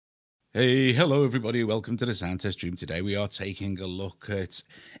Hey, hello everybody, welcome to the sound test stream. Today we are taking a look at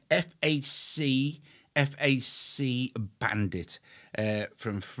FAC Bandit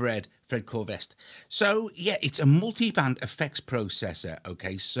from Fred Corvest. So yeah, it's a multi-band effects processor.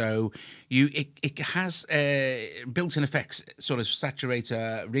 Okay, so it has built-in effects, sort of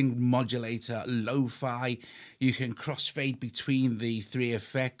saturator, ring modulator, lo-fi. You can crossfade between the three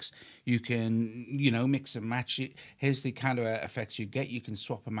effects. You can, mix and match it. Here's the kind of effects you get. You can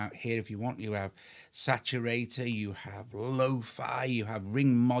swap them out here if you want. You have saturator, you have lo-fi, you have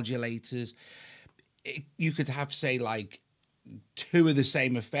ring modulators. You could have, say, like two of the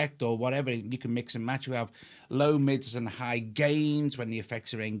same effect or whatever. You can mix and match. You have low, mids and high gains when the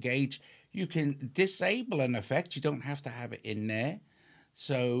effects are engaged. You can disable an effect. You don't have to have it in there.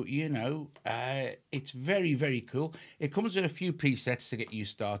 So, it's very, very cool. It comes with a few presets to get you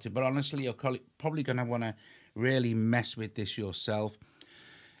started, but honestly, you're probably going to want to really mess with this yourself.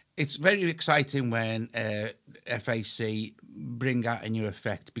 It's very exciting when FAC bring out a new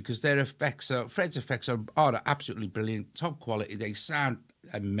effect, because their effects, Fred's effects are absolutely brilliant, top quality. They sound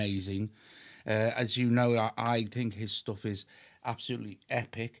amazing. As you know, I think his stuff is absolutely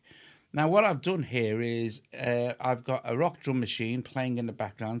epic. Now, what I've done here is I've got a rock drum machine playing in the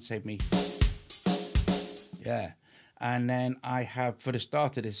background, save me. Yeah. And then I have, for the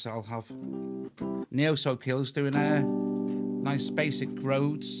start of this, I'll have Neo Soul Kills doing a nice basic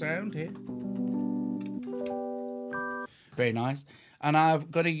Rhodes sound here. Very nice. And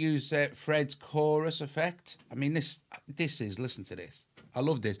I've got to use Fred's chorus effect. I mean, this is, listen to this. I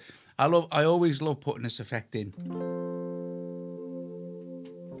love this. I always love putting this effect in.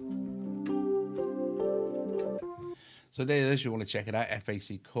 So there it is. You want to check it out,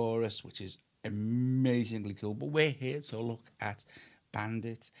 FAC Chorus, which is amazingly cool. But we're here to look at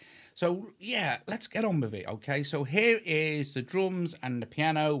Bandit. So yeah, let's get on with it. Okay, so here is the drums and the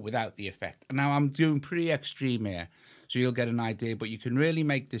piano without the effect. Now I'm doing pretty extreme here, so you'll get an idea, but you can really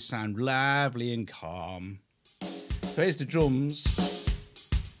make this sound lovely and calm. So here's the drums,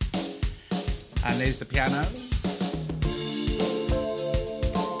 and there's the piano.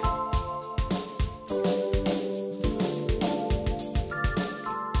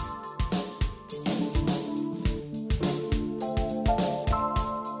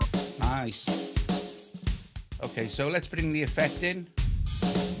 Nice. Okay, so let's bring the effect in.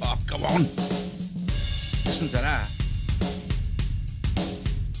 Oh, go on. Listen to that.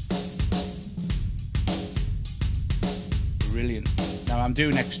 Brilliant. Now I'm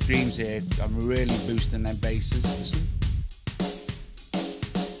doing extremes here. I'm really boosting them basses. Listen.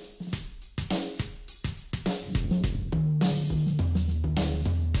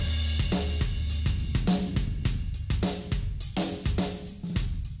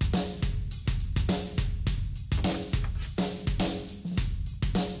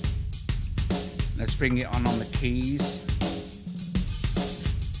 Let's bring it on the keys.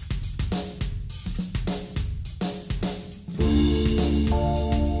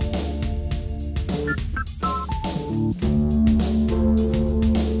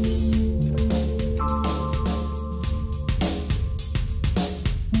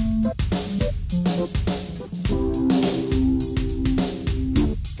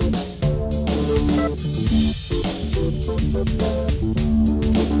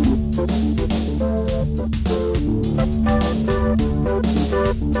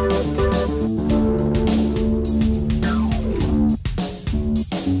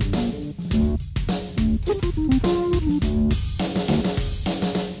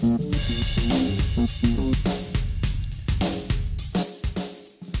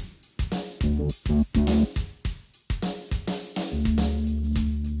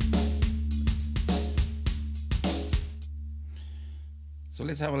 So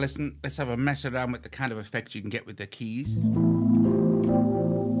let's have a listen. Let's have a mess around with the kind of effects you can get with the keys.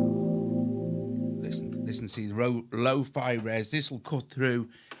 Listen, see the lo-fi res. This will cut through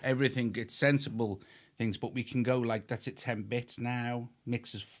everything. It's sensible things, but we can go like that's at 10 bits now.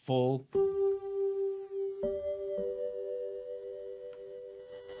 Mix is full.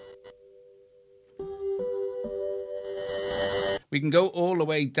 We can go all the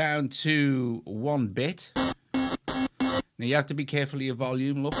way down to 1 bit. Now you have to be careful of your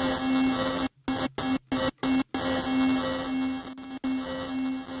volume, look.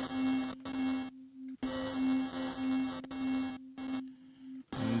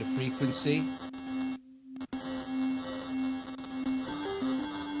 And the frequency.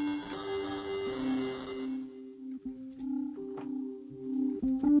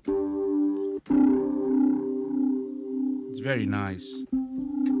 It's very nice.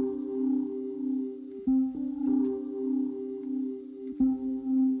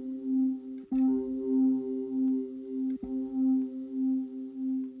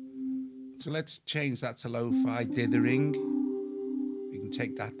 So let's change that to lo-fi dithering. We can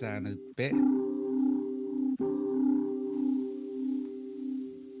take that down a bit.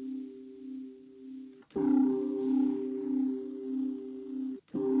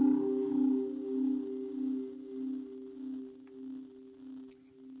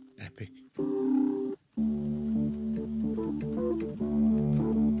 Epic.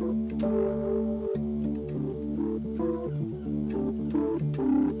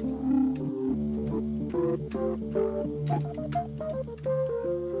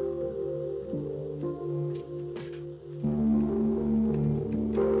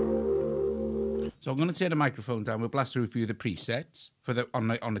 So I'm going to turn the microphone down. We'll blast through a few of the presets for the on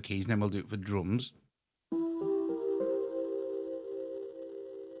the keys, and then we'll do it for drums.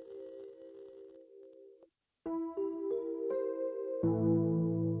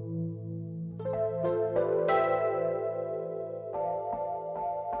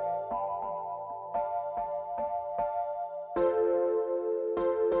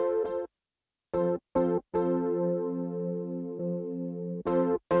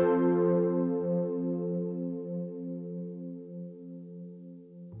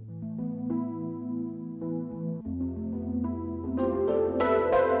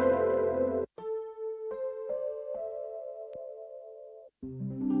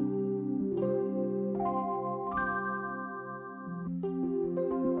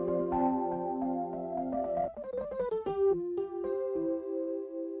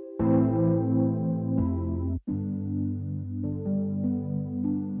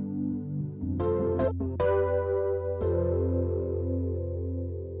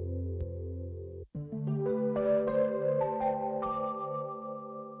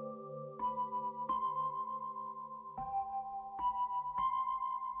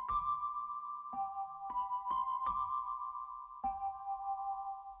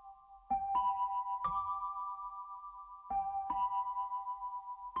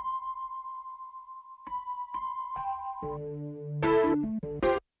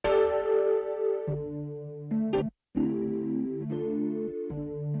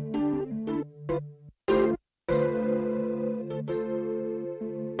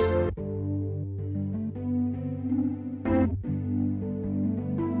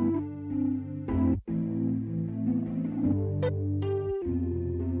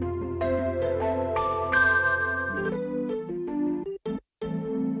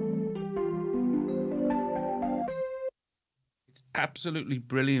 Absolutely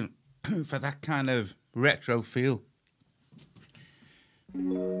brilliant for that kind of retro feel.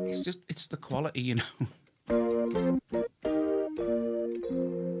 It's the quality, you know.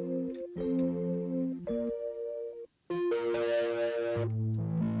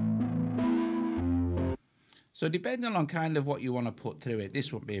 So depending on kind of what you want to put through it,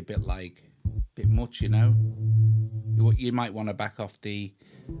 this would be a bit much, you know. You might want to back off the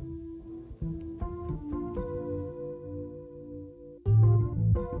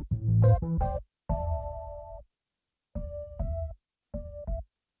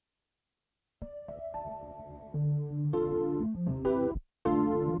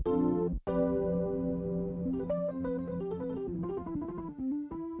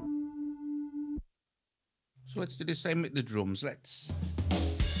So let's do the same with the drums. Let's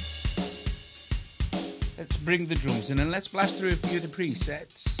bring the drums in and let's blast through a few of the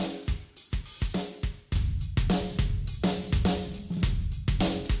presets.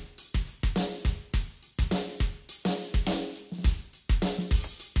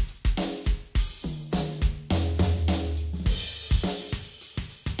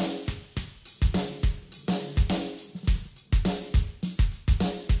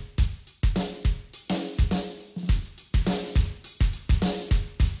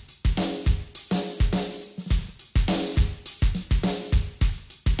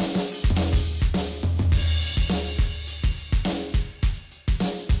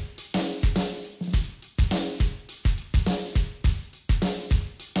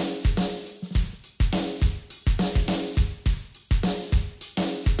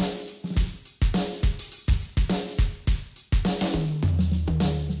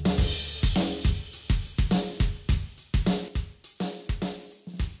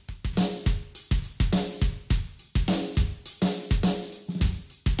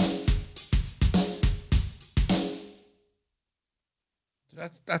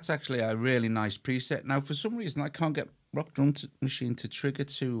 That's actually a really nice preset. Now, for some reason, I can't get Rock Drum Machine to trigger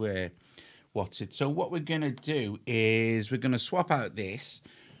to what's it. So what we're going to do is we're going to swap out this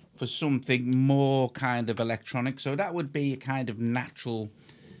for something more kind of electronic. So that would be a kind of natural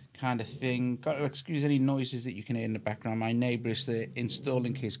kind of thing. Got to excuse any noises that you can hear in the background. My neighbour is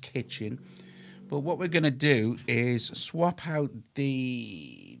installing his kitchen. But what we're going to do is swap out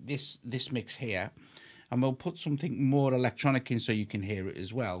this mix here, and we'll put something more electronic in so you can hear it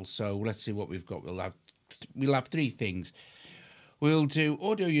as well. So let's see what we've got. We'll have three things. We'll do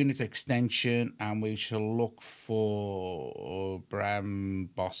audio unit extension, and we shall look for Bram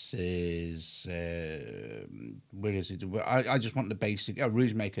Boss's. Where is it? I just want the basic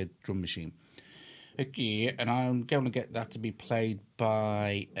Ruse Maker drum machine. Okay, and I'm going to get that to be played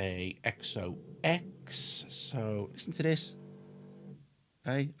by a XOX. So listen to this.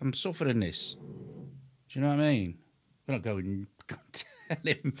 Hey, I'm suffering this. Do you know what I mean? I'm not going to tell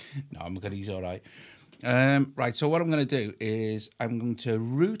him. No, I'm going. He's all right. Right. So what I'm going to do is I'm going to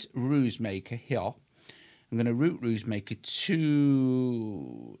route Ruse Maker here. I'm going to route Ruse Maker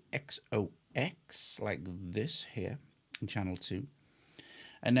to XOX like this here in channel 2.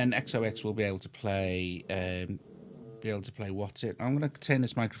 And then XOX will be able to play, what's it? I'm going to turn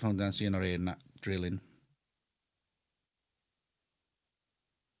this microphone down so you're not hearing that drilling.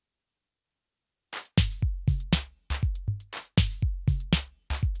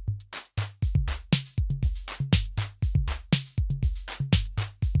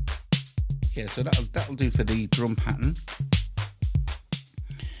 Yeah, so that'll do for the drum pattern.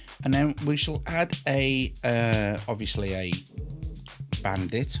 And then we shall add obviously a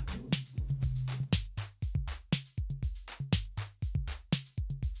Bandit.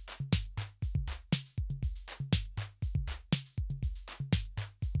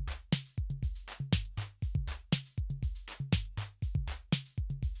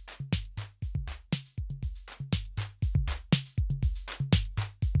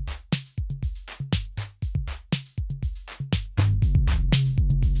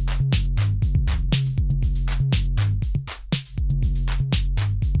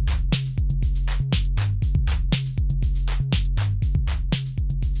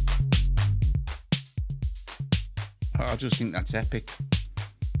 I just think that's epic.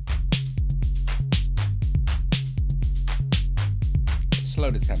 Slow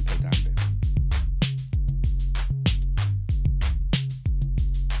the tempo down a bit.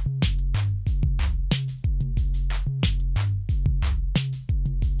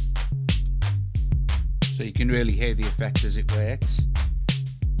 So you can really hear the effect as it works.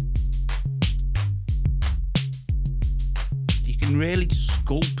 You can really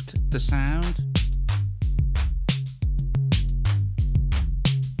sculpt the sound.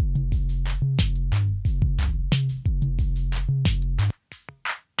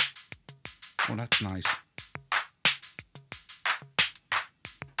 Well, that's nice.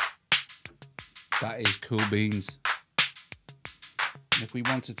 That is cool beans. And if we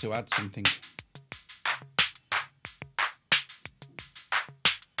wanted to add something,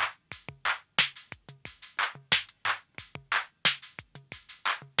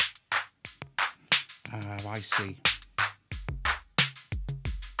 I see.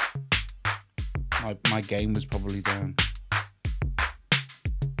 My gain was probably down.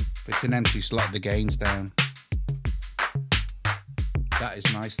 If it's an empty slot, the gain's down. That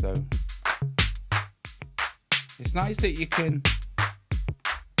is nice though. It's nice that you can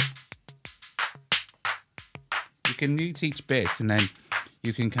mute each bit and then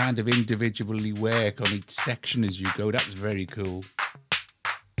you can kind of individually work on each section as you go. That's very cool.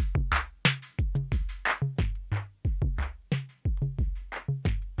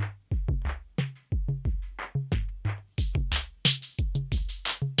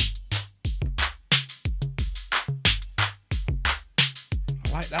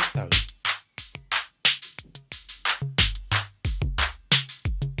 I like that though.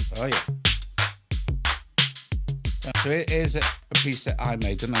 Oh yeah. So here's a piece that I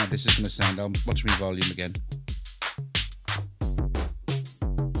made. Don't know how this is going to sound. I'll watch my volume again.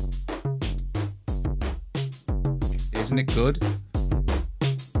 Isn't it good?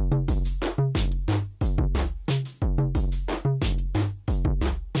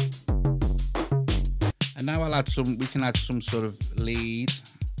 And now I'll add some, we can add some sort of lead.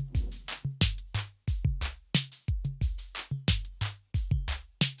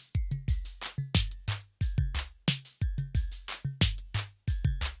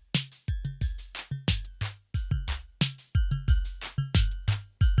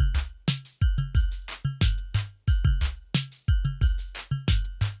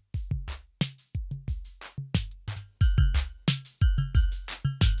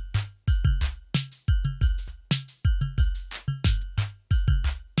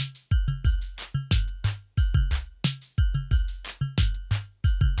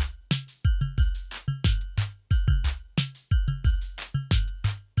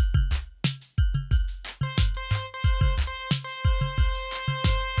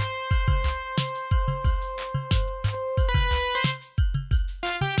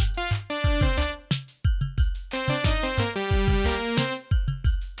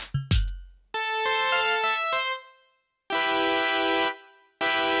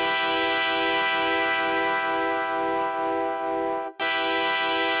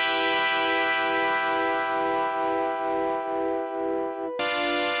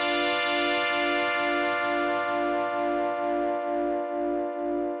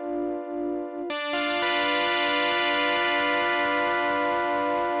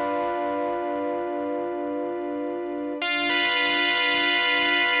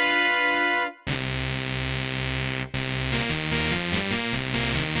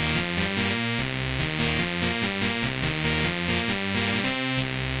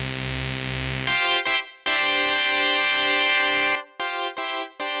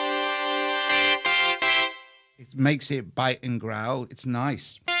 it makes it bite and growl. It's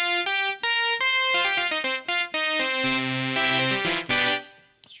nice.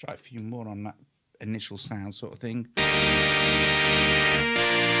 Let's try a few more on that initial sound sort of thing.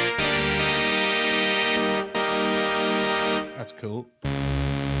 That's cool.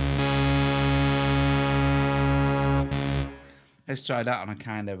 Let's try that on a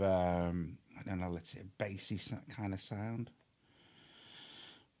kind of, I don't know, let's say a bassy kind of sound.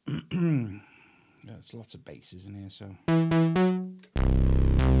 There's lots of basses in here, so.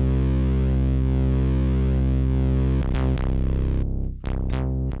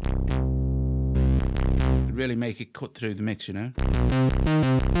 It'd really make it cut through the mix, you know.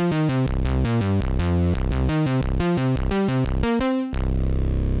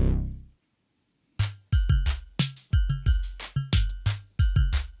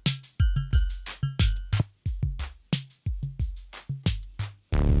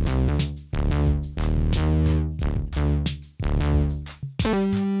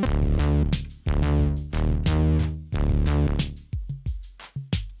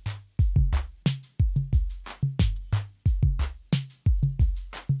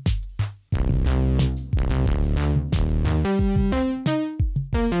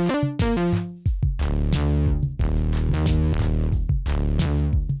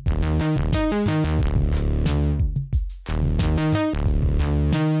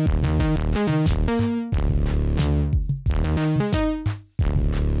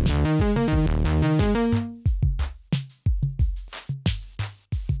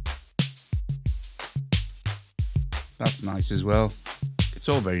 That's nice as well. It's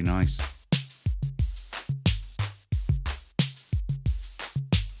all very nice.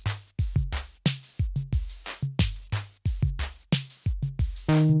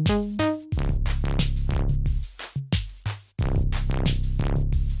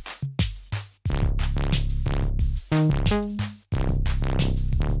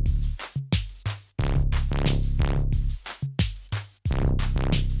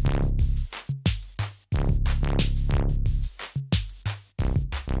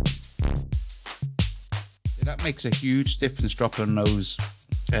 That makes a huge difference dropping those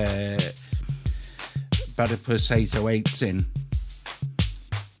Bandit AUv3 in.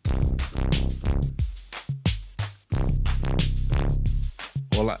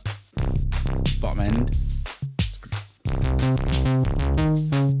 All that bottom end.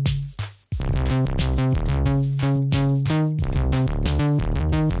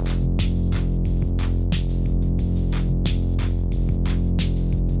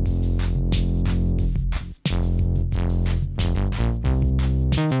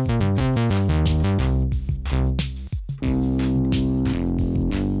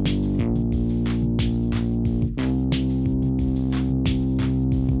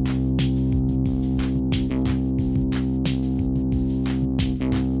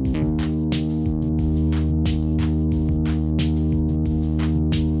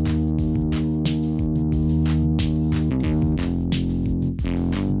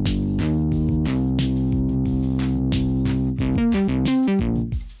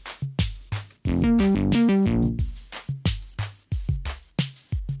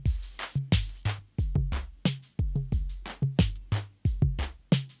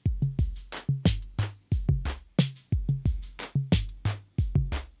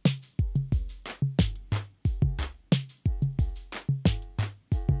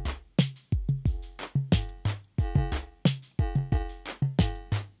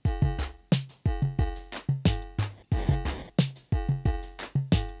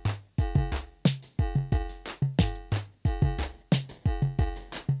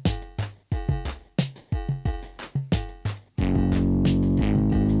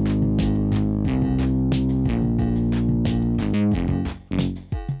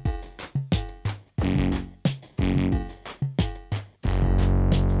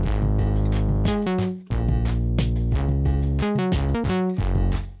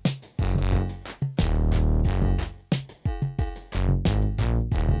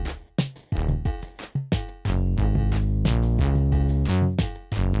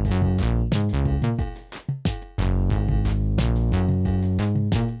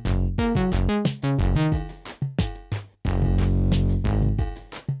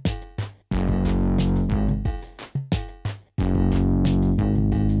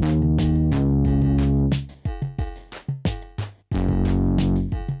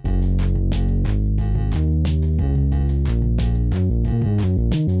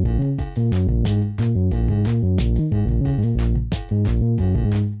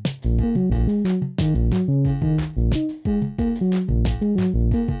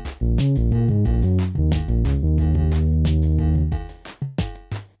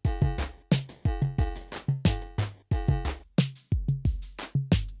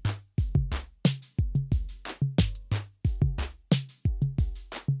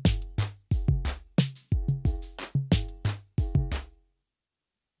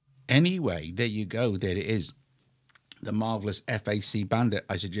 Anyway, there you go. There it is. The marvellous FAC Bandit.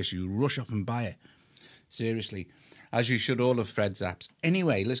 I suggest you rush off and buy it. Seriously. As you should all of Fred's apps.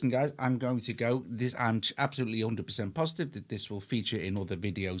 Anyway, listen, guys, I'm going to go. I'm absolutely 100% positive that this will feature in other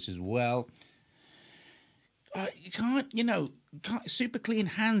videos as well. You can't, super clean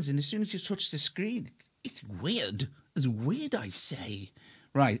hands, and as soon as you touch the screen, it's weird. It's weird, I say.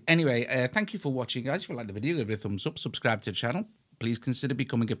 Right. Anyway, thank you for watching, guys. If you like the video, give it a thumbs up. Subscribe to the channel. Please consider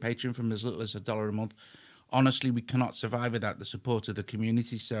becoming a patron from as little as $1 a month. Honestly, we cannot survive without the support of the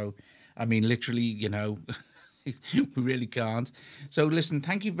community. So, I mean, literally, we really can't. So, listen,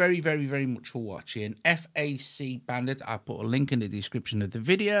 thank you very, very, very much for watching. FAC Bandit. I'll put a link in the description of the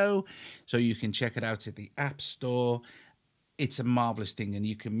video so you can check it out at the App Store. It's a marvellous thing, and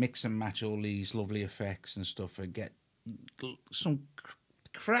you can mix and match all these lovely effects and stuff and get some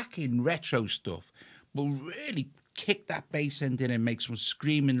cracking retro stuff, but really kick that bass end in and make some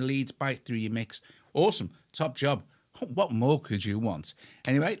screaming leads bite through your mix. Awesome. Top job. What more could you want?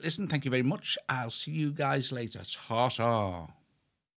 Anyway, listen, thank you very much. I'll see you guys later. Ta-ta.